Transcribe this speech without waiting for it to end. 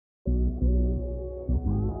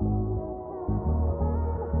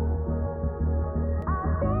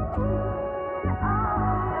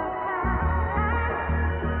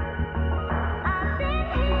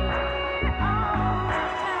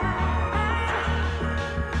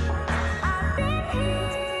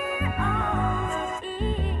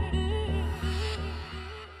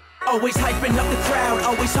Always hyping up the crowd,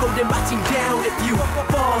 always holding my team down. If you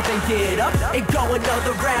fall, then get up and go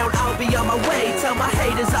another round. I'll be on my way, tell my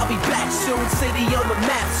haters I'll be back soon. City on the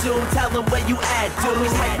map soon, tell them where you at, dude.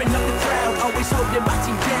 Always hyping up the crowd, always holding my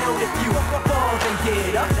team down. If you fall, then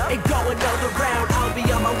get up and go another round. I'll be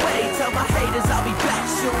on my way, tell my haters I'll be back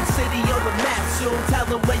soon. City on the map soon, tell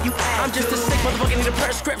them where you at. I'm just a sick motherfucker, need a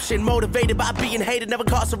prescription. Motivated by being hated, never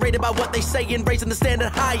incarcerated by what they say and raising the standard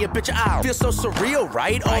higher. Bitch, I feel so surreal,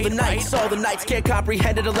 right? All the nights can't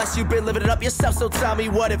comprehend it unless you've been living it up yourself. So tell me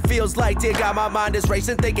what it feels like, dear God. My mind is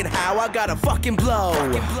racing, thinking how I gotta fucking blow.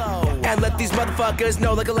 And let these motherfuckers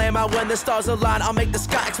know like a landmine when the stars align. I'll make the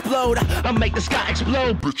sky explode. I'll make the sky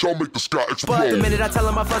explode. Bitch, I'll make the sky explode. But the minute I tell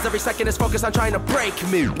them my fuzz, every second is focused on trying to break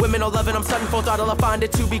me. Women all loving, I'm sudden full throttle, I find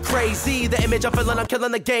it to be crazy. The image I'm feeling, I'm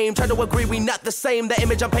killing the game. Try to agree, we not the same. The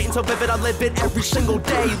image I'm painting so vivid, I live it every single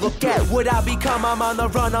day. Look at what I become, I'm on the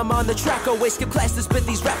run, I'm on the track. Always skip class to spit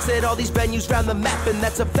these raps at all these venues round the map. And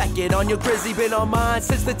that's affected on your grizzy, been on mine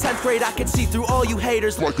since the 10th grade. I can see through all you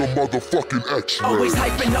haters like a motherfucking X-ray. Always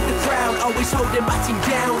hyping up the crowd, always holding my team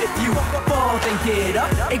down. If you fall, then get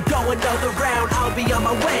up and go another round. I'll be on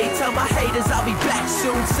my way, tell my haters I'll be back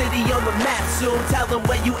soon. City on the map soon, tell them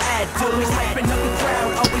where you at, dude. Always hyping up the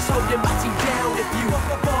crowd, always holding my team down. If you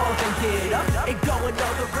fall, then get up and go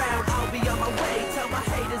another round. I'll be on my way.